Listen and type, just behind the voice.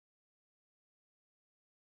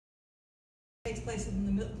Takes place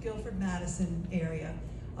in the Guilford-Madison area.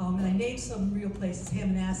 And I named some real places.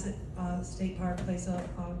 Hammonasset State Park plays a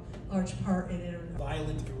large part in it.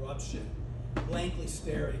 Violent eruption, blankly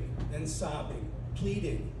staring, then sobbing,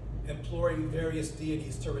 pleading, imploring various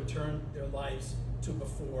deities to return their lives to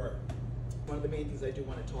before. One of the main things I do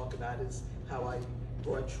want to talk about is how I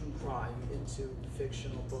brought true crime into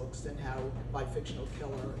fictional books and how my fictional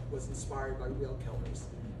killer was inspired by real killers.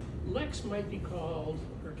 Lex might be called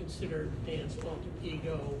or considered Dan's alter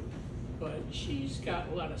ego, but she's got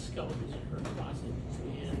a lot of skeletons in her closet,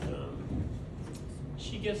 and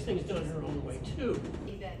she gets things done her own way too.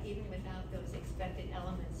 That even without those expected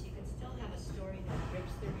elements, you can still have a story that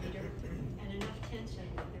grips the reader and enough tension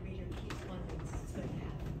that the reader keeps wondering what's going to happen.